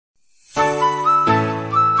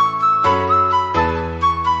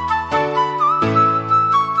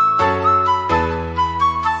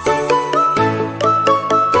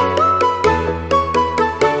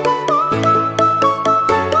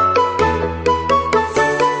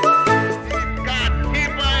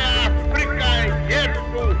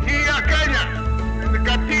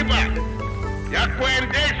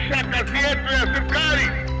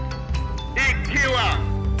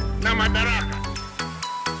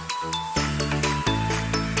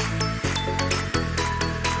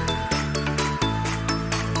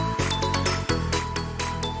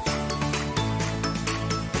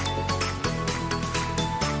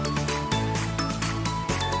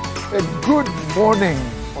Good morning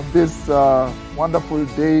on this wonderful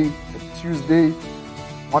day, Tuesday.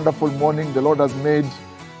 Wonderful morning the Lord has made.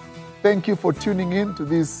 Thank you for tuning in to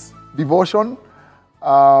this devotion.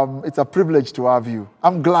 It's a privilege to have you.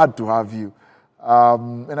 I'm glad to have you.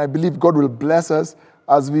 And I believe God will bless us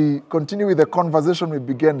as we continue with the conversation we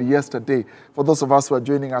began yesterday. For those of us who are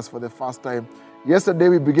joining us for the first time, yesterday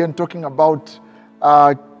we began talking about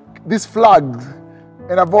this flag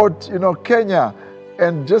and about Kenya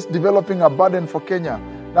and just developing a burden for Kenya.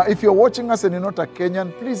 Now, if you're watching us and you're not a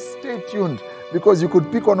Kenyan, please stay tuned because you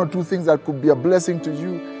could pick one or two things that could be a blessing to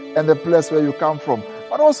you and the place where you come from.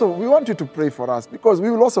 But also, we want you to pray for us because we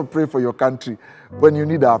will also pray for your country when you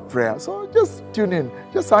need our prayer. So just tune in,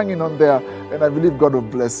 just hang in on there, and I believe God will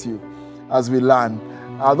bless you as we learn.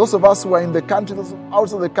 Those of us who are in the country, those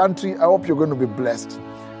out of the country, I hope you're going to be blessed.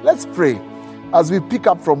 Let's pray as we pick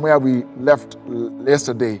up from where we left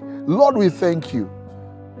yesterday. Lord, we thank you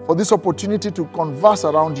for this opportunity to converse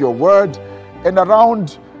around your word and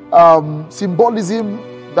around symbolism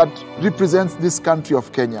that represents this country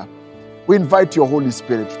of Kenya. We invite your Holy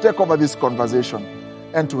Spirit to take over this conversation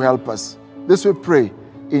and to help us. This we pray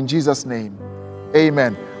in Jesus' name.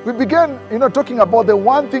 Amen. We began, talking about the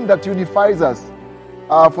one thing that unifies us.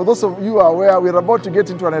 For those of you who are aware, we're about to get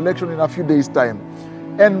into an election in a few days' time.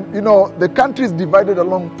 And, the country is divided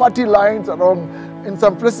along party lines, in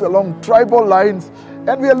some places along tribal lines.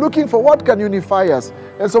 And we are looking for what can unify us.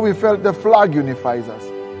 And so we felt the flag unifies us.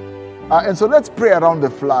 And so let's pray around the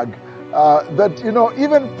flag. That,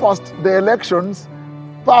 even past the elections,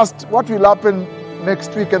 past what will happen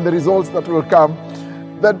next week and the results that will come,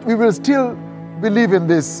 that we will still believe in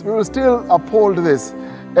this. We will still uphold this.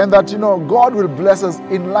 And that, God will bless us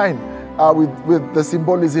in line with the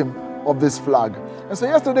symbolism of this flag. And so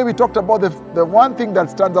yesterday we talked about the one thing that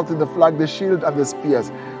stands out in the flag, the shield and the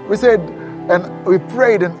spears. We said, and we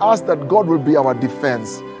prayed and asked that God will be our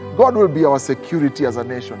defense. God will be our security as a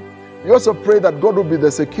nation. We also pray that God will be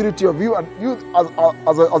the security of you and you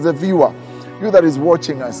as a viewer, you that is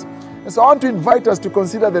watching us. And so I want to invite us to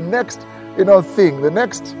consider the next, thing, the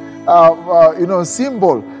next,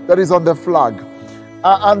 symbol that is on the flag.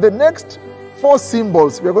 And the next four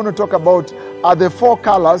symbols we're going to talk about are the four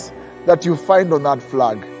colors that you find on that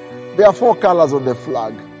flag. There are four colors on the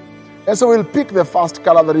flag. And so we'll pick the first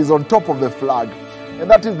color that is on top of the flag. And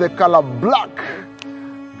that is the color black.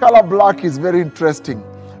 Color black is very interesting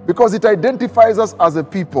because it identifies us as a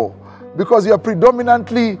people. Because we are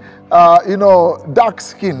predominantly,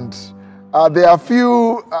 dark-skinned. There are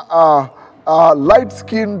few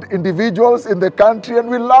light-skinned individuals in the country, and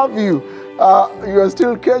we love you. You are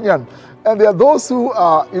still Kenyan. And there are those who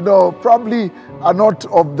are, probably are not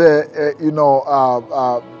of the,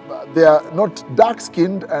 they are not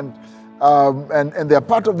dark-skinned and they are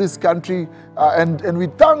part of this country. And we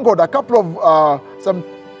thank God a couple of, some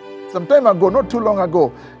time ago, not too long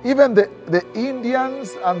ago, even the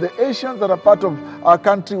Indians and the Asians that are part of our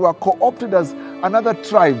country were co-opted as another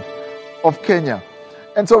tribe of Kenya.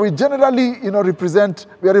 And so we generally, we are represented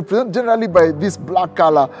generally by this black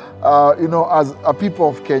color, as a people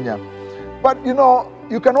of Kenya. But,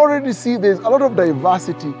 you can already see there's a lot of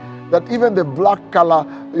diversity that even the black color,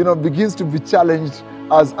 begins to be challenged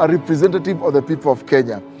as a representative of the people of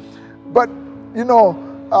Kenya. But,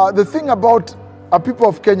 the thing about a people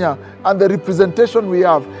of Kenya and the representation we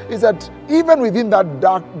have is that even within that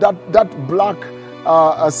black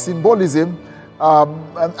symbolism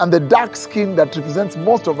and the dark skin that represents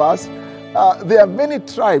most of us, there are many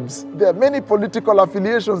tribes, there are many political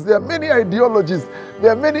affiliations, there are many ideologies, we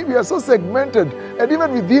are so segmented, and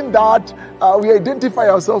even within that, we identify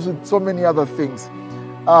ourselves with so many other things.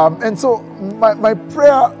 And so my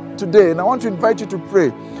prayer today, and I want to invite you to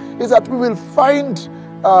pray, is that we will find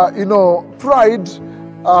pride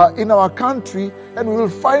in our country, and we will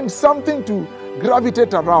find something to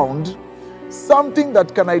gravitate around, something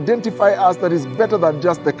that can identify us that is better than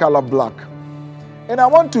just the color black. And I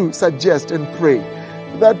want to suggest and pray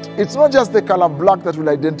that it's not just the color black that will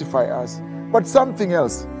identify us, but something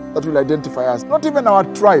else that will identify us. Not even our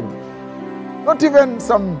tribe, not even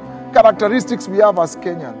some characteristics we have as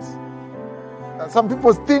Kenyans. Some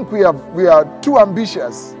people think we are too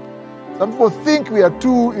ambitious. Some people think we are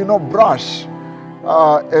too, brash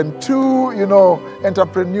and too,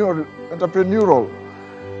 entrepreneurial.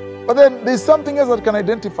 But then there's something else that can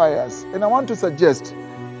identify us. And I want to suggest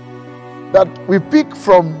that we pick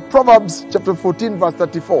from Proverbs chapter 14, verse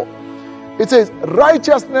 34. It says,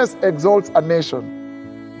 righteousness exalts a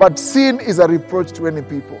nation, but sin is a reproach to any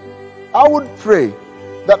people. I would pray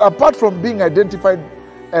that apart from being identified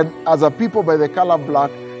and as a people by the color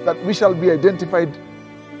black, that we shall be identified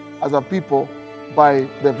as a people by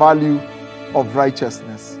the value of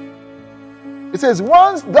righteousness. It says,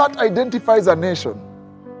 once that identifies a nation,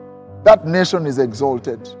 that nation is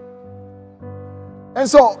exalted. And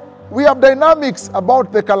so, we have dynamics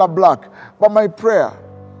about the color black, but my prayer,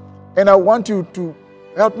 and I want you to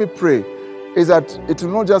help me pray, is that it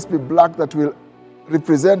will not just be black that will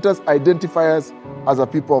represent us, identify us as a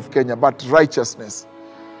people of Kenya, but righteousness.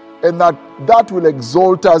 And that will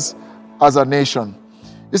exalt us as a nation.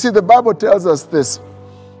 You see, the Bible tells us this,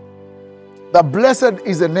 that blessed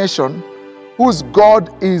is a nation whose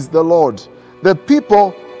God is the Lord, the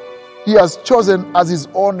people he has chosen as his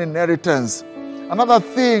own inheritance. Another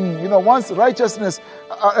thing, once righteousness,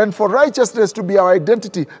 and for righteousness to be our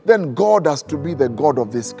identity, then God has to be the God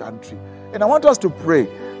of this country. And I want us to pray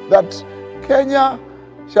that Kenya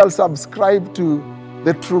shall subscribe to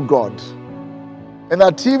the true God, and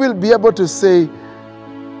that he will be able to say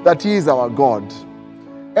that he is our God,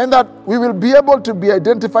 and that we will be able to be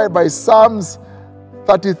identified by Psalms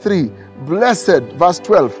 33. Blessed, verse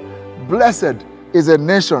 12, blessed is a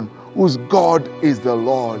nation whose God is the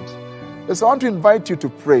Lord. So I want to invite you to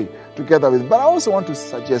pray together with me, but I also want to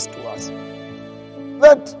suggest to us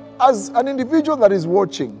that as an individual that is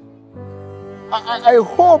watching, I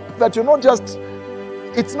hope that you're not just,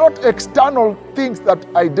 it's not external things that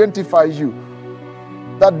identify you,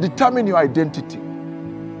 that determine your identity.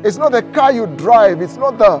 It's not the car you drive, it's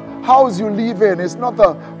not the house you live in, it's not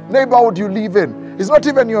the neighborhood you live in, it's not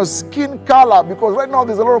even your skin color, because right now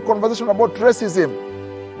there's a lot of conversation about racism.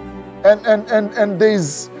 And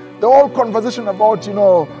there's the whole conversation about,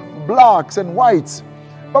 blacks and whites.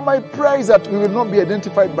 But my prayer is that we will not be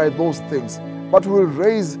identified by those things, but we will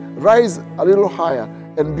rise a little higher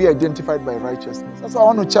and be identified by righteousness. That's why I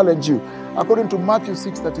want to challenge you. According to Matthew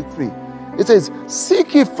 6:33, it says,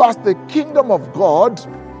 seek ye first the kingdom of God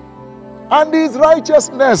and his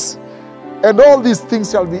righteousness, and all these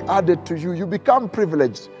things shall be added to you. You become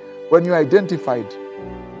privileged when you are identified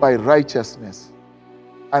by righteousness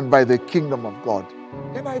and by the kingdom of God.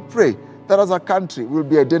 And I pray that as a country, we will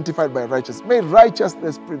be identified by righteousness. May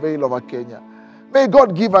righteousness prevail over Kenya. May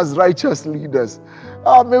God give us righteous leaders.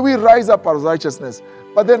 May we rise up as righteousness.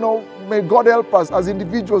 But then may God help us as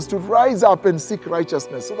individuals to rise up and seek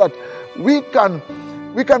righteousness so that we can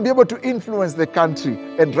be able to influence the country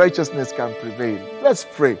and righteousness can prevail. Let's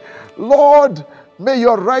pray. Lord, may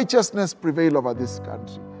your righteousness prevail over this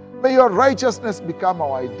country. May your righteousness become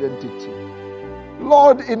our identity.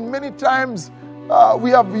 Lord, in many times we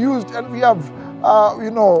have used and we have,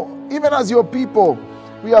 even as your people,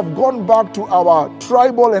 we have gone back to our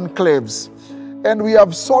tribal enclaves and we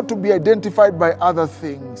have sought to be identified by other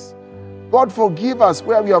things. God, forgive us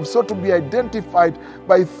where we have sought to be identified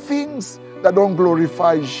by things that don't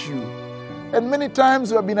glorify you. And many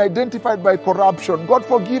times we have been identified by corruption. God,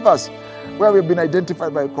 forgive us where we have been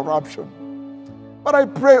identified by corruption. But I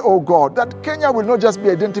pray, oh God, that Kenya will not just be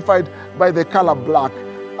identified by the color black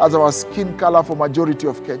as our skin color for majority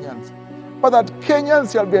of Kenyans, but that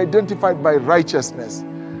Kenyans shall be identified by righteousness,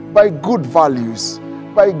 by good values,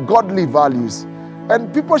 by godly values.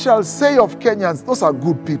 And people shall say of Kenyans, those are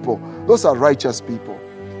good people, those are righteous people.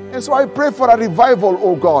 And so I pray for a revival,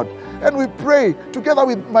 oh God. And we pray together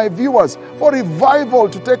with my viewers for revival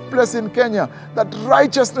to take place in Kenya, that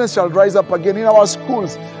righteousness shall rise up again in our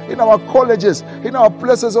schools, in our colleges, in our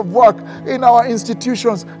places of work, in our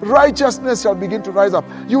institutions. Righteousness shall begin to rise up.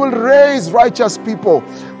 You will raise righteous people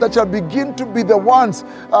that shall begin to be the ones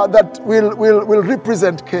that will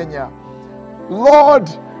represent Kenya. Lord,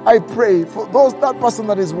 I pray for that person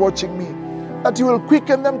that is watching me, that you will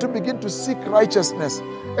quicken them to begin to seek righteousness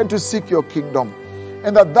and to seek your kingdom.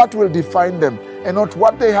 And that will define them, and not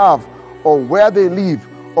what they have, or where they live,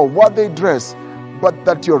 or what they dress, but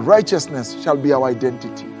that your righteousness shall be our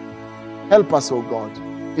identity. Help us, O God,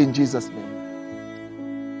 in Jesus'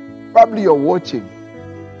 name. Probably you're watching,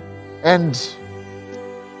 and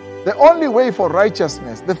the only way for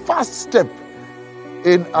righteousness, the first step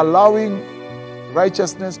in allowing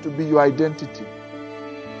righteousness to be your identity,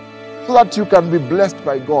 so that you can be blessed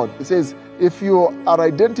by God. It says, if you are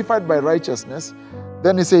identified by righteousness,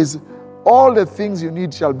 then it says, all the things you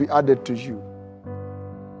need shall be added to you.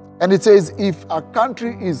 And it says, if a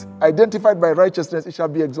country is identified by righteousness, it shall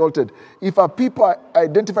be exalted. If a people are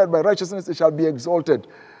identified by righteousness, it shall be exalted.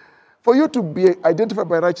 For you to be identified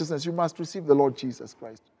by righteousness, you must receive the Lord Jesus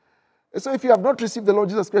Christ. And so if you have not received the Lord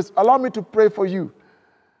Jesus Christ, allow me to pray for you.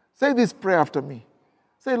 Say this prayer after me.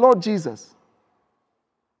 Say, Lord Jesus,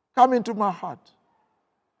 come into my heart.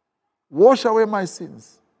 Wash away my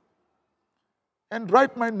sins. And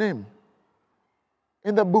write my name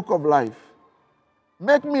in the book of life.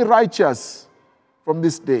 Make me righteous from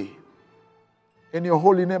this day. In your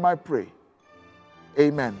holy name I pray.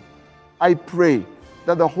 Amen. I pray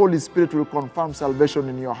that the Holy Spirit will confirm salvation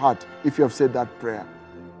in your heart if you have said that prayer.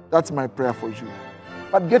 That's my prayer for you.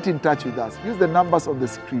 But get in touch with us. Use the numbers on the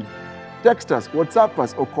screen. Text us, WhatsApp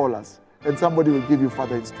us, or call us, and somebody will give you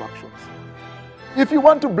further instructions. If you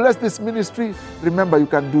want to bless this ministry, remember you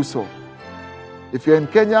can do so. If you're in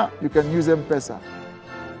Kenya, you can use M-Pesa.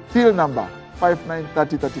 Till number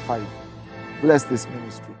 593035. Bless this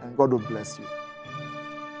ministry, and God will bless you.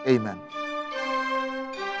 Amen.